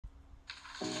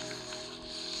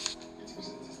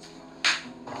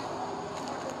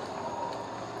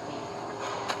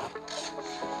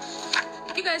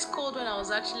guys called when I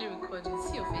was actually recording?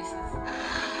 See your faces.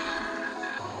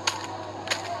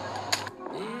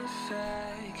 If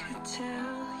I could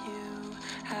tell you,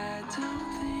 I don't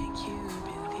think you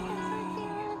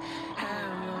believe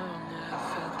how long I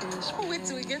felt this. Oh, wait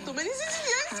till we get to many. This is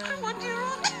the ice cream on the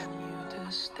road.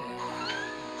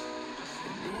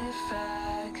 If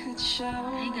I could show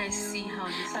you, you guys see how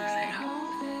this looks like?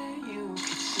 Hope that you could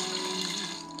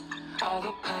see all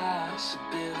the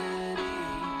possibilities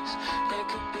that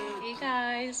could be. Hey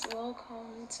guys,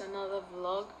 welcome to another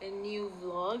vlog, a new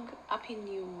vlog. Happy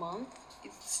new month.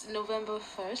 It's November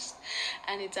 1st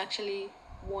and it's actually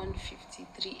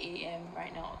 1:53 a.m.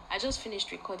 right now. I just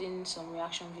finished recording some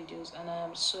reaction videos and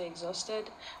I'm so exhausted,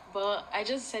 but I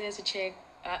just decided to check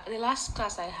the last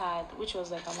class I had, which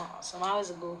was like some hours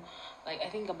ago, like I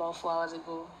think about 4 hours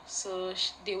ago. So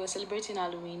they were celebrating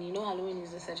Halloween. You know, Halloween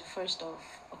is the 31st of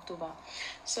October.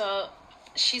 So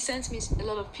she sent me a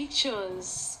lot of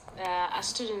pictures our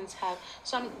students have.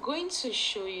 So I'm going to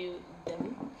show you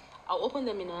them. I'll open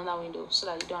them in another window so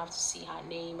that you don't have to see her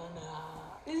name. And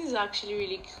this is actually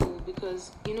really cool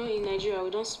because, you know, in Nigeria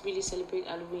we don't really celebrate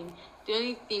Halloween. The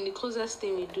only thing, the closest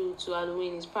thing we do to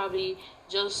Halloween is probably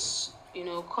just, you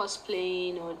know,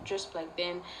 cosplaying or dress like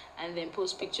them and then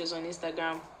post pictures on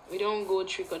Instagram. We don't go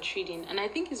trick-or-treating, and I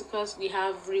think it's because we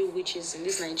have real witches in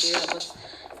this Nigeria. But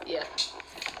yeah,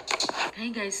 can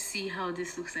you guys see how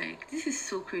this looks like? This is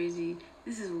so crazy.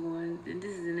 This is one, then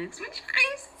this is the next. Which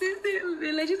guys,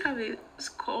 they legit have a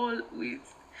skull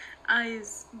with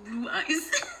eyes, blue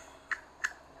eyes.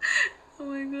 Oh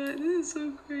my god, this is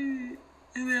so crazy.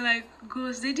 And they're like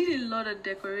ghosts. They did a lot of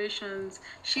decorations.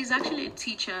 She's actually a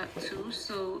teacher too,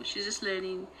 so she's just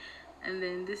learning. And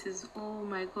then this is, oh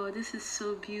my god, this is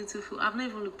so beautiful. I've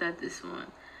never looked at this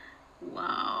one.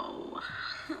 Wow.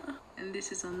 And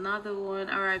this is another one,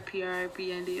 RIP, RIP,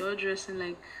 and they all dressing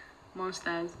like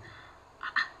monsters.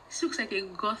 This looks like a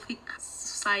gothic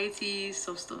society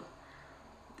sort of stuff.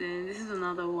 Then this is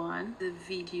another one, the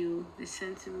video they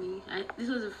sent to me. This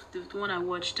was the one I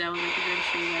watched. I was like, I'm gonna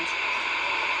show you guys.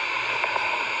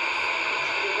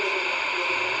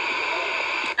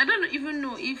 I don't even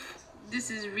know if this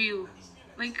is real.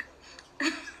 Like,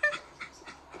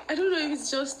 I don't know if it's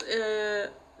just a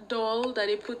doll that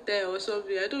they put there or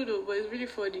something. I don't know, but it's really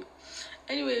funny.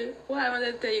 Anyway, what I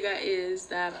wanted to tell you guys is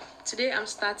that today I'm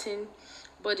starting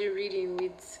body reading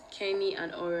with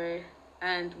𝓥𝓚𝓞𝓖,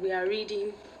 and we are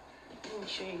reading, let me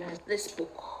show you guys this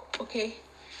book, okay?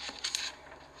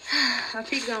 I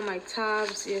picked out my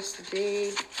tabs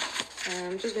yesterday.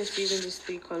 I'm just going to be using these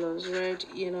 3 colors, red,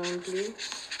 yellow, and blue.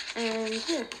 And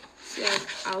yeah, see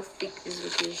how thick this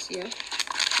book is, yeah?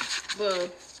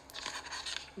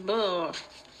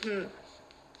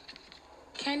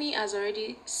 Kenny has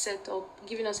already set up,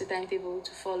 giving us a timetable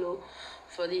to follow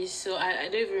for this. So I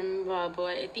don't even remember,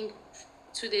 but I think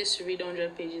 2 days to read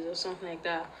 100 pages or something like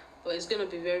that. But it's gonna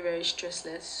be very, very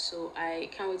stressless, so I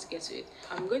can't wait to get to it.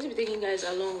 I'm going to be taking you guys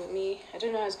along with me. I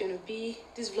don't know how it's gonna be.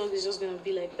 This vlog is just gonna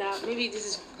be like that. Maybe this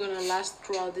is gonna last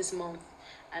throughout this month,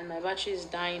 and my battery is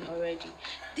dying already.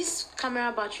 This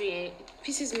camera battery, it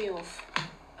pisses me off.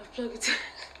 I've plugged it.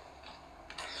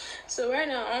 So right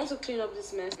now I want to clean up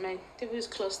this mess. My table is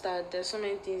clustered. There's so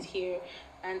many things here,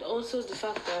 and also the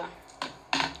fact that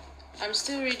I'm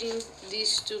still reading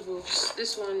these 2 books.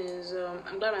 This one is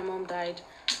I'm glad my mom died,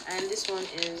 and this one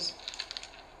is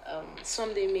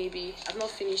Someday Maybe. I've not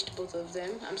finished both of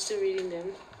them. I'm still reading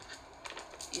them,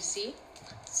 you see.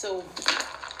 So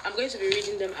I'm going to be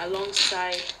reading them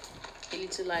alongside A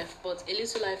Little Life, but A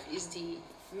Little Life is the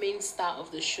main star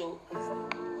of the show.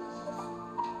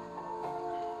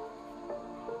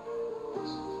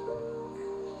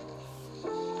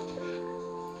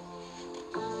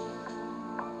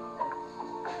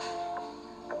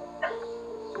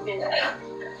 Okay.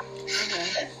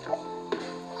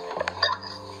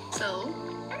 So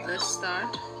let's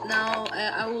start. Now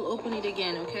I will open it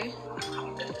again, okay?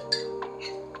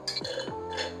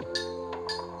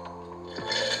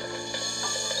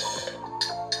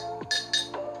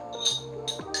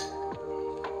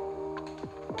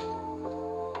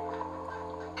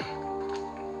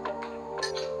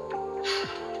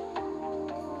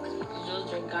 It's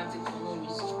just gigantic for no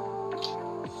reason.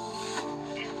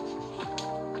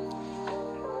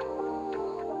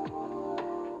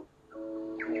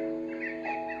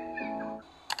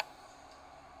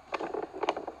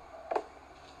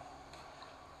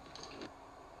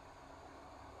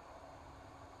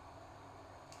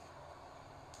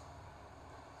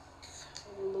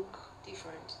 Look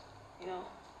different, you know.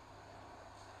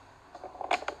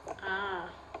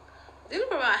 The only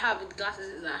problem I have with glasses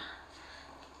is that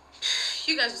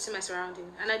You guys will see my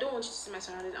surroundings, and I don't want you to see my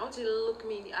surroundings. I want you to look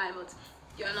me in the eye, but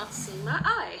you are not seeing my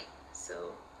eye.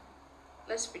 So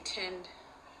let's pretend.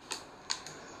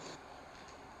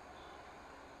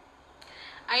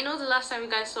 I know the last time you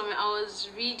guys saw me, I was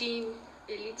reading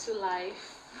A Little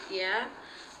Life, yeah.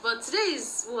 But today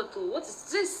is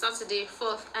today is Saturday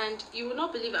 4th, and you will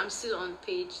not believe I'm still on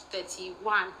page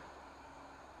 31.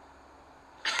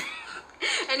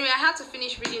 Anyway, I had to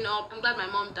finish reading up. I'm glad my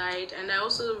mom died, and I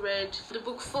also read the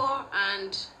book 4,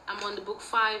 and I'm on the book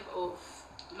 5 of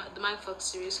the MacBook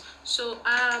series. So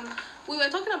we were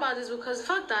talking about this because the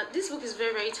fact that this book is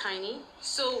very, very tiny,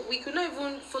 so we could not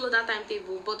even follow that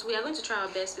timetable, but we are going to try our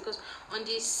best, because on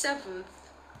the 7th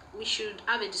we should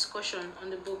have a discussion on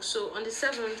the book. So on the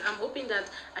 7th, I'm hoping that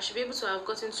I should be able to have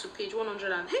gotten to page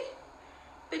 100 and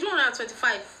page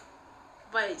 125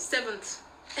 by 7th.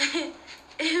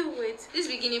 Wait, this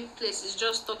beginning place is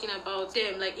just talking about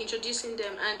them, like introducing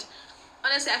them, and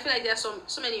honestly I feel like there's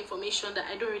so many information that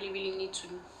I don't really need to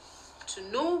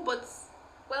know, but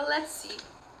well, let's see.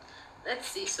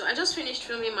 So I just finished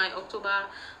filming my October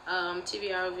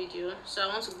TBR video, so I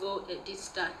want to go edit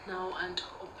that now and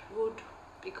upload,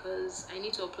 because I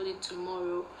need to upload it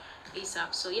tomorrow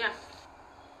ASAP. So yeah.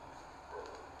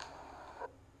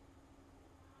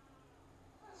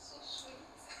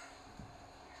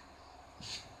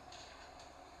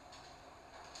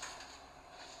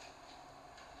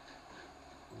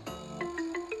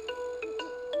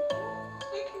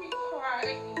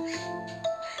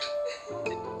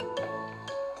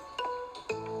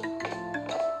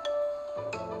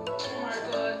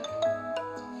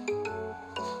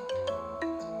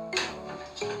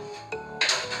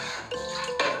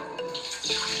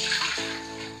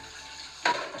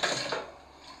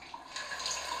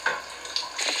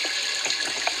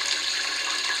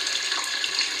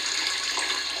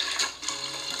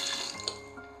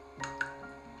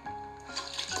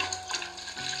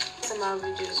 My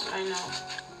videos right now.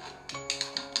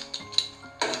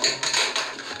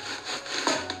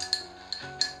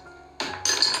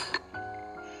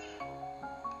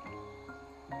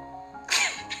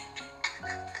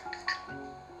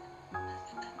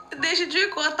 They should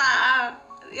drink water.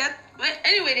 Yeah.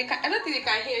 Anyway, I don't think they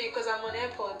can hear you because I'm on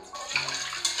AirPods.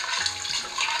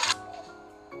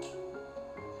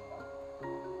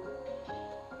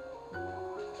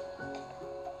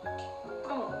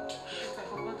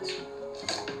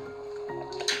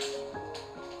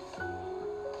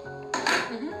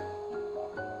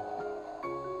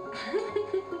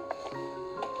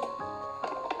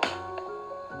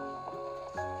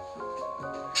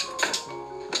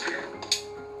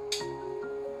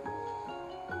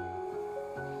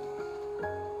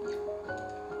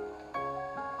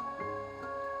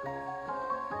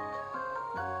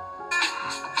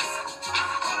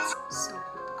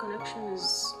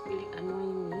 Is really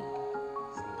annoying me.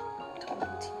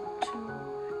 22:57.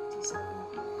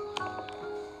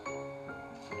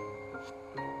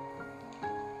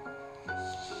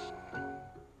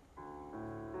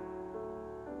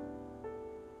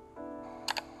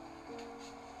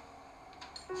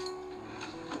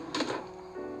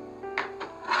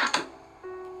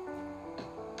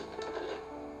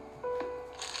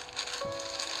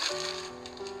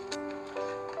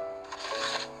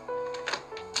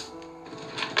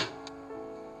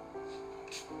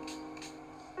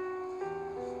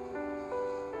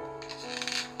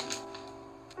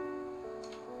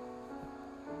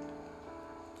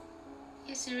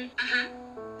 Siri,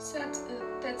 set a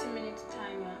 30-minute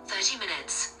timer. 30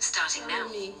 minutes, starting now.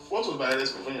 What was my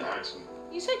response when you asked me?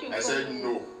 You said you. I said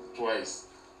no twice.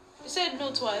 You said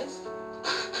no twice?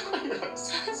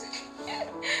 Yes.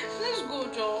 Let's go,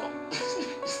 Joe.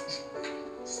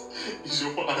 It's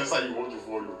your answer you want to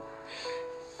follow.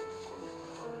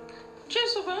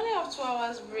 Just so we only have 2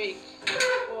 hours break.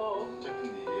 Wow.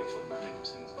 Checking the air for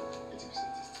 90%, 80% is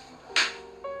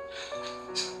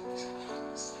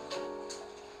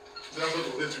that's what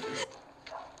we'll do.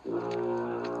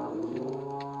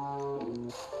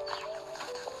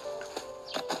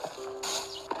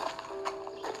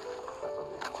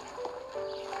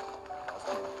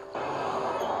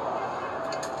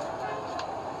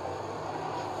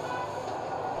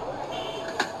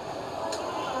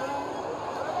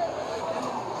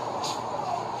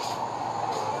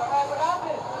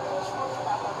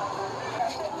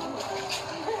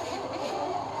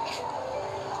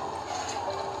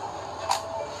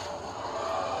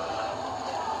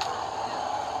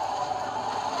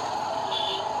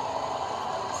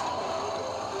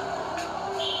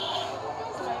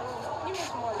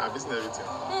 I've seen everything.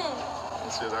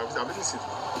 I've been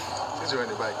since you're on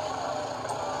the bike.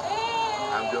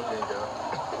 I'm joking, girl.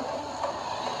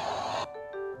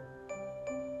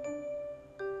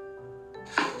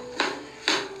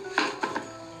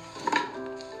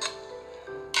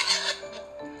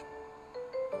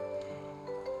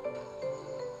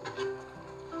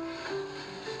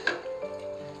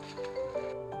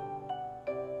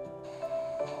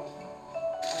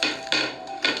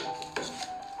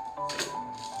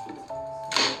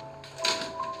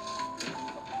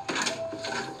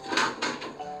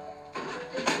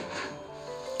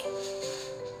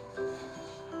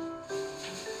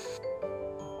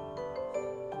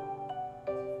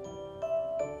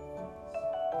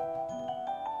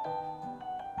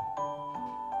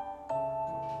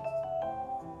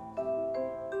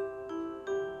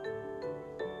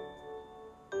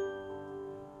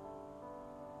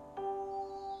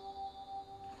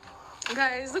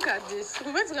 Guys, look at this.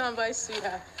 We went to go and buy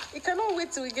suya. It cannot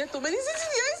wait till we get home. And he's eating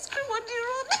the ice cream on the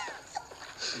road.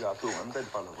 Yeah, so I'm dead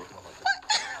fan of it.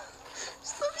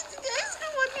 Stop eating the ice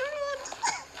cream on the road.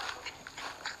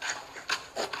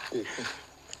 Hey,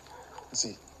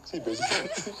 see, basically.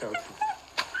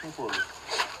 No problem.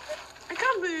 I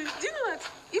can't believe. Do you know that?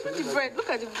 Even the bread. Look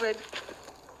at the bread.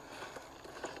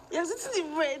 He has eaten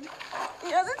the bread.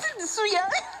 He has eaten the suya.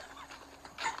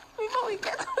 Before we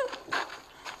get home.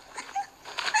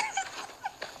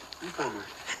 No problem.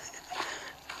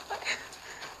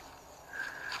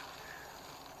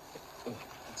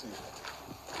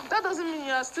 That doesn't mean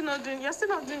you're still not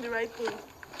doing the right thing.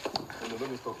 No, let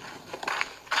me stop.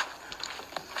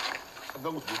 I'm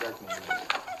not going to do that thing.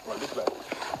 Well, look like.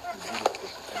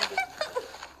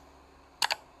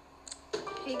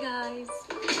 Hey guys.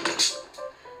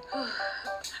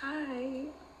 Hi.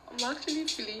 I'm actually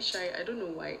feeling shy. I don't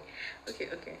know why. Okay.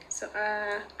 So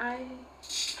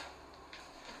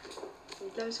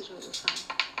let me switch on the fan.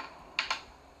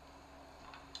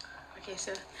 Okay,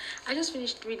 so I just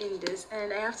finished reading this,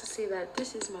 and I have to say that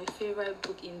this is my favorite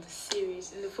book in the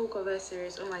series, in the full cover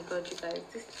series. Oh my god, you guys,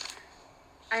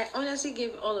 I honestly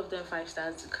give all of them 5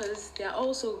 stars because they are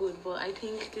all so good, but I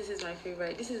think this is my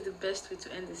favorite. This is the best way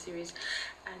to end the series,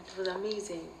 and it was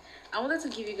amazing. I wanted to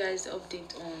give you guys an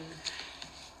update on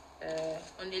A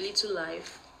Little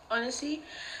Life. Honestly,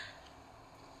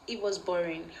 it was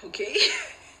boring, okay?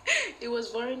 It was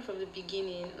boring from the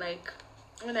beginning. Like,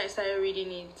 when I started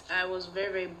reading it, I was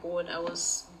very, very bored. I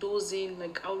was dozing.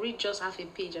 Like, I'll read just half a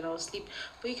page and I'll sleep.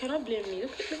 But you cannot blame me.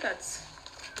 Look at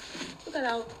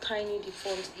how tiny the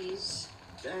font is.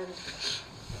 And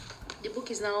the book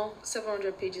is now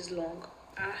 700 pages long.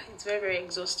 It's very, very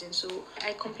exhausting. So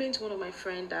I complained to one of my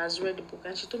friends that has read the book,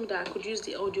 and she told me that I could use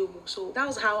the audiobook. So that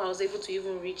was how I was able to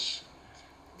even reach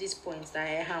this point that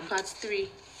I am. Part 3,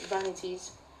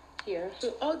 Vanities. Here,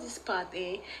 so all this part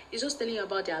is just telling you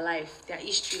about their life, their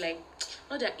history, like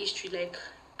not their history, like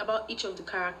about each of the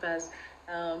characters.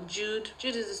 Jude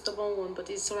is the stubborn one, but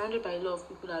he's surrounded by a lot of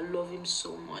people that love him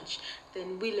so much.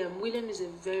 Then William is a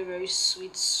very, very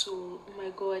sweet soul. Oh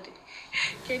my god.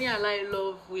 Kenny and I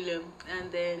love William.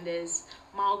 And then there's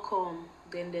Malcolm.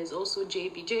 Then there's also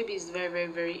JB. is very, very,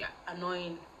 very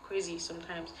annoying, crazy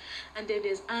sometimes. And then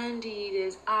there's Andy,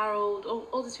 there's Harold.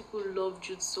 All these people love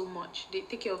Jude so much. They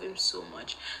take care of him so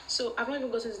much. So I've not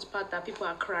even gotten to the part that people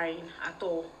are crying at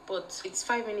all, but it's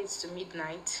 5 minutes to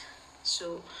midnight.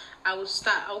 So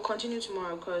I'll continue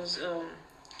tomorrow because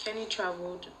Kenny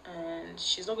traveled and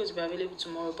she's not going to be available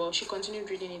tomorrow, but she continued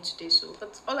reading it today. So,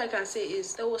 but all I can say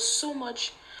is there was so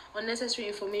much unnecessary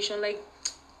information, like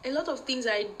a lot of things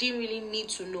I didn't really need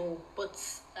to know, but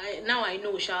now I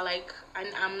know, like, and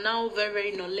I'm now very,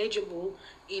 very knowledgeable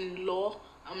in law.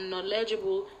 I'm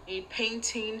knowledgeable in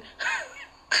painting.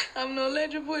 I'm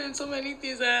knowledgeable in so many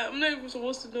things that I'm not even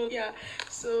supposed to know. Yeah,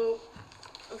 so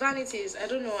Vanities, I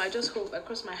don't know, I just hope, I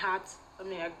cross my heart,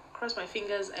 I cross my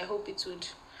fingers, I hope it would,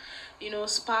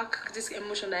 spark this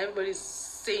emotion that everybody's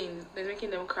saying, they're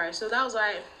making them cry. So that was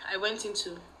why I went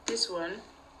into this one.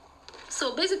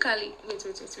 So basically, wait.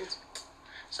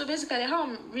 So basically, how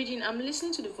I'm reading, I'm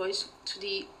listening to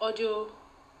the audio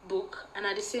book, and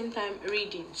at the same time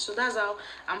reading. So that's how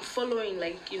I'm following,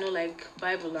 like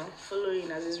Bible, I'm following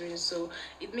as it's reading. So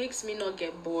it makes me not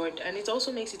get bored, and it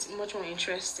also makes it much more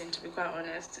interesting, to be quite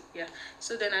honest. Yeah.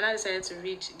 So then I decided to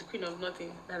read The Queen of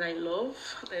Nothing, that I love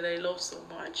so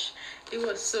much. It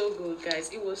was so good, guys.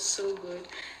 It was so good.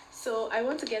 So I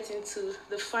want to get into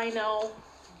the final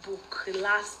book, the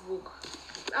last book.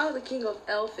 How the King of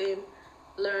Elfame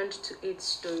learned to 8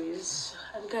 stories.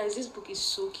 And guys, this book is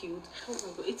so cute. Oh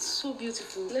my god, it's so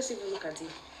beautiful. Let's even look at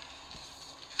it.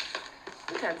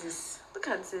 Look at this.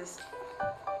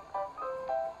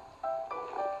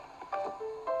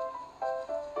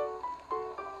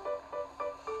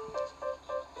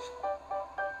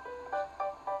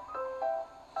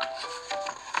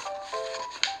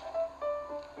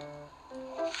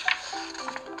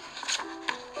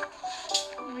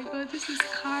 Oh my god, this is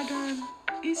Carden.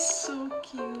 It's so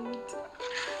cute.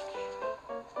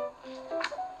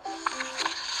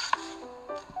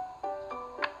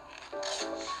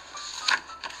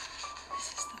 This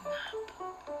is the map.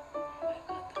 Oh my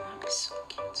god, the map is so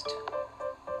cute too.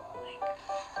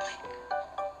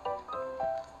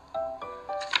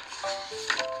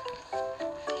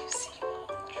 Do you see all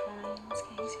the drawings?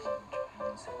 Can you see all the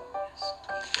drawings? They're so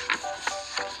cute.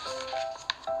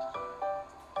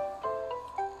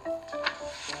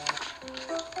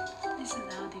 This is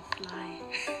how they fly.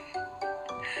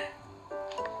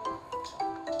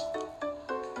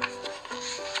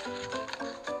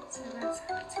 So that's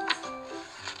how it is.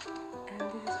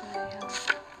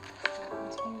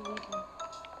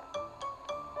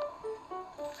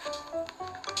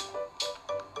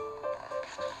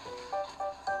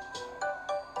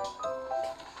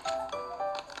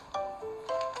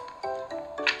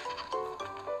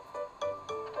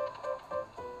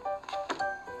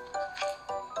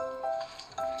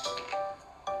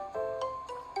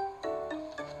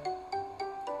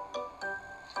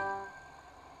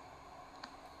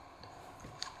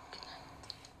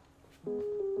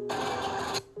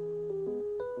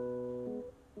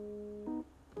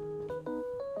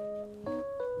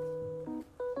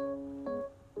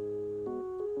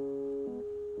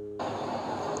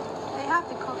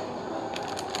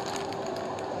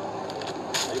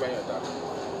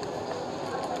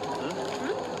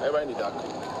 Everybody need dark.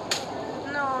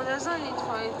 No, there's no need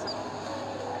for it.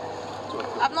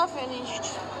 I've not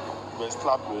finished. There's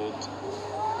slap bread.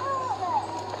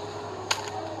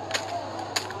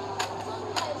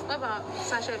 What about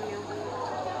sachet milk?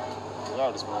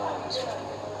 Yeah, the small ones.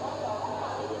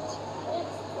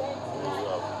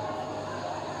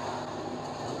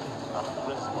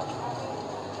 Bread is much.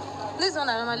 This one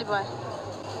I normally buy.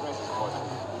 Bread is much.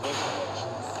 Bread is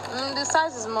much. The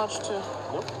size is much too.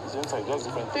 Nope, it's inside, just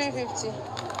different taste. 350.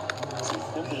 See,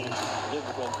 same thing, just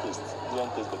different taste.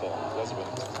 Different taste better. Just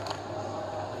different taste.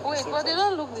 Wait, Same but they size.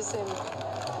 don't look the same.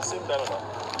 Same kind of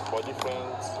for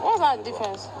different. What's that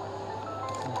difference?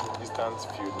 Instant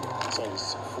filled milk. This one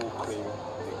is full cream.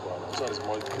 This one is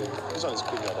more cream. This one is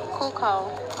creamier than this. Cool cow.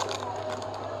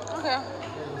 Okay,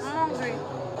 I'm hungry.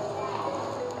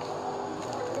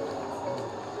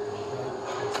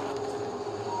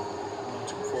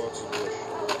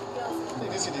 You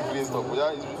didn't see the green stuff, but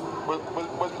yeah, but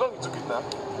you don't need to it now.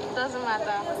 Doesn't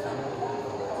matter.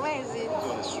 Where is it? This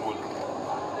one is swollen.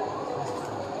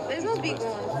 There's no big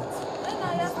one.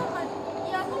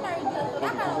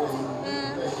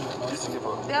 This is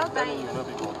about. They are That tiny. means you know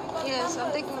big one. Yes,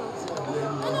 I'm taking notes.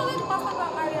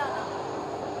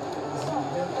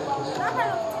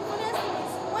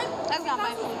 Let's get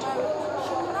my food.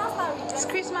 It's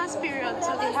Christmas period,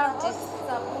 so they have this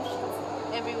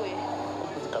everywhere.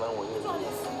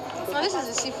 No, this is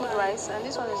the seafood rice, and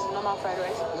this one is the normal fried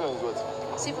rice. This one is what?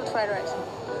 Seafood fried rice.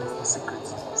 Secret.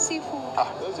 Seafood.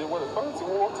 Ah, that's it. What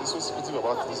is so secretive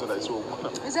about this one that is so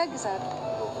good? Is that gizzard?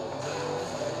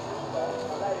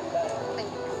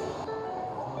 Thank you.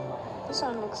 This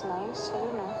one looks nice. I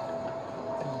don't know.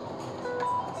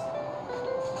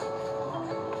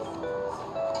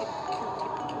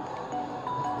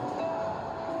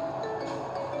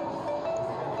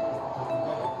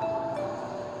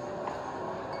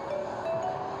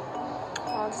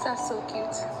 Oh, these are so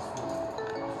cute.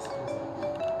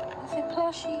 It's a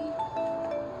plushie.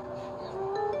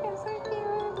 Oh, it's so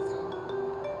cute.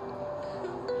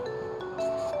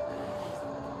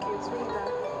 It's really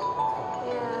nice.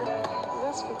 Yeah,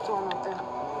 let's pick one of them.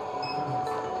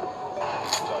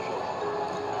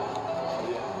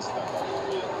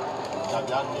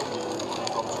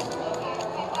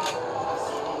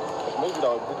 Maybe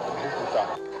that would be that.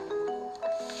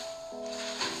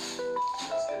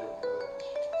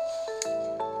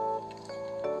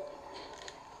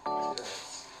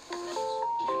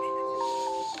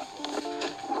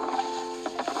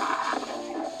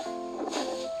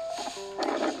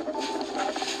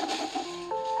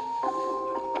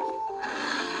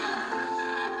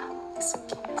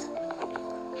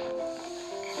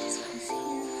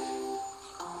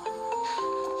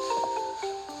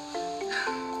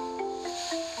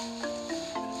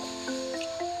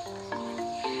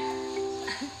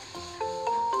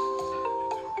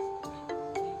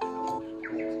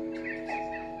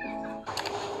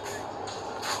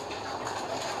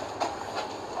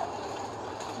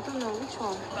 I don't know which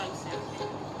one.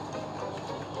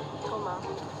 Toma.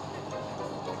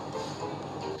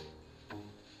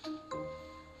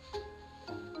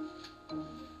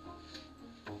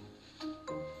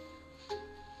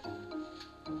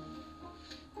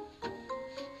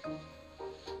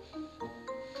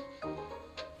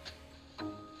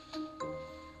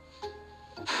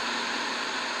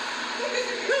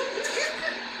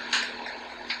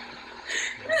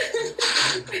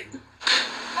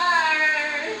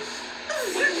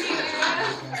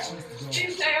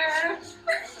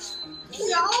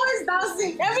 You're always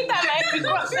dancing. Every time I pick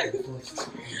up.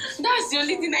 That's the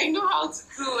only thing I know how to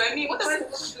do. I mean, what am I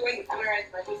supposed to do when the camera is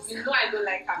my face? You know I don't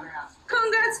like camera.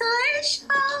 Congratulations!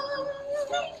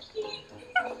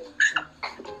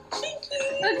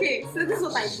 Okay, so this is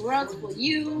what I brought for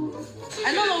you.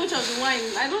 I don't know which of the wine.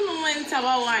 I don't know when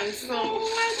Taba wine, so. Oh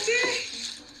my dear.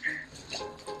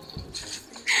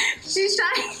 She's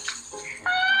trying.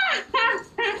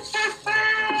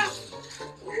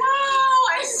 Wow,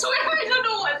 I swear I don't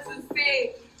know what to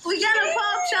say. We gotta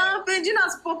pop champagne. You know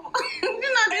it's pop. You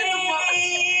know this pop.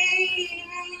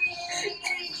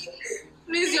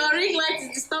 Please, your ring light is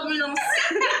disturbing us.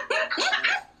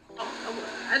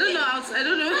 I don't know how to, I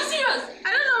don't know. I'm serious. I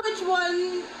don't know which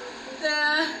one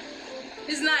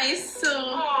is nice, so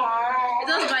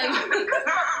just buy one.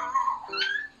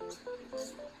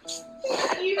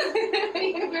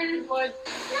 You're very fun.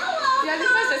 You're the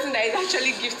first person that is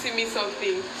actually gifting me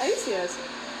something. Are you serious?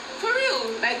 For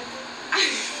real, like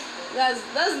That's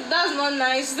not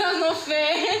nice. That's not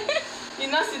fair. you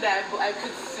know, see that I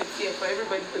put it here for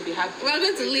everybody to be happy. We're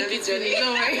going to link it to you.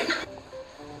 Don't worry.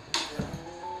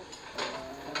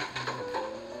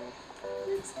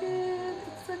 It's good.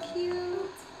 It's so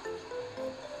cute.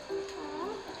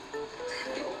 Aww.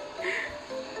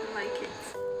 I like it.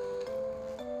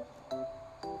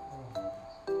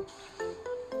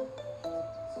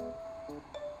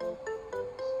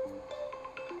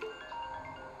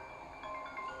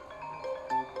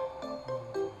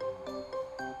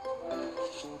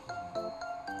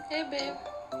 Hey babe.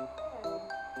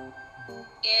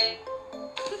 Yeah.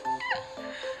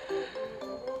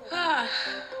 Ah.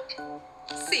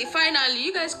 See, finally,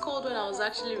 you guys called when I was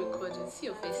actually recording. See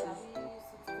your faces.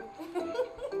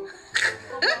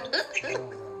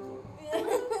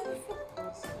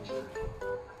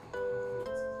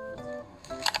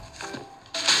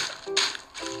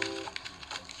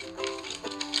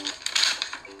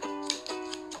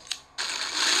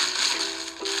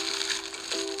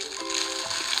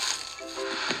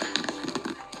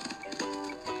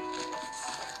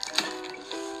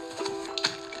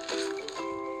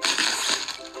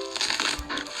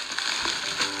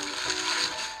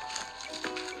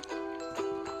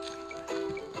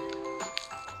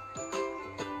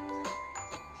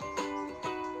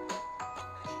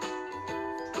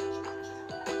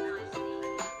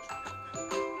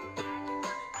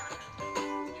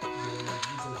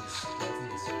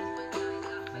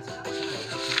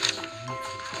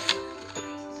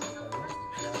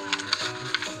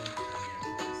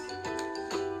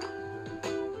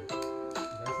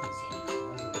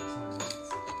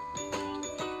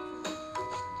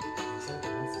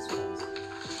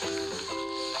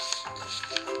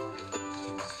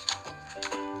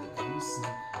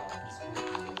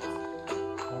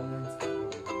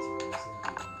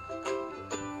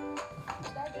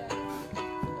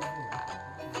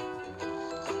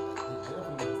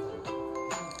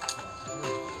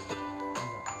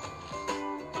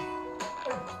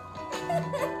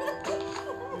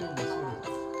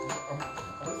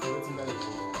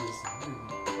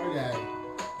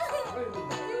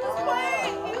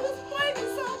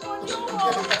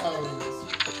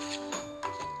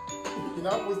 You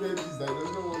now posted this that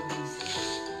doesn't know what this.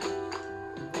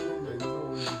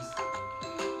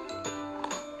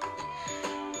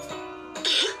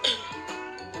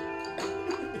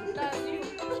 That's you.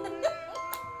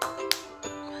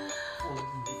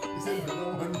 He said you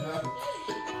don't want that.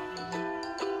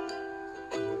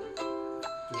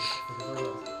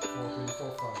 For 24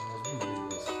 fans, I was being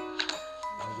Lagos.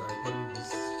 And we are recording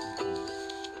this.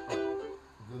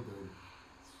 Don't tell me.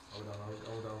 I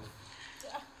would have.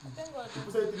 Thank God.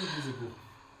 People said 3 days ago.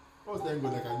 What was thank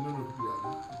God? Like I don't know people are.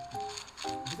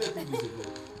 You said 3 days ago.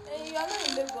 You are not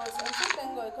in Lagos. I'm saying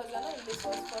thank God because you are not in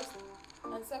Lagos first.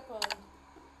 And second.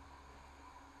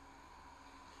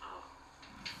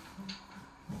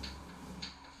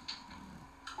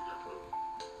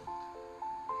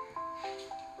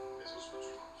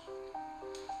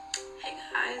 Hey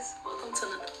guys, welcome to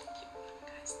another video. What are you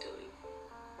guys doing?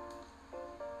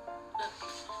 I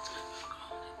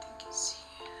think you see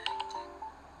it.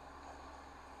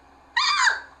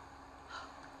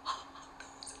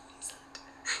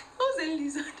 That was a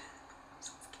lizard. I'm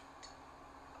so scared.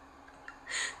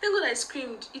 Thank God I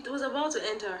screamed. It was about to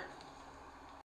enter.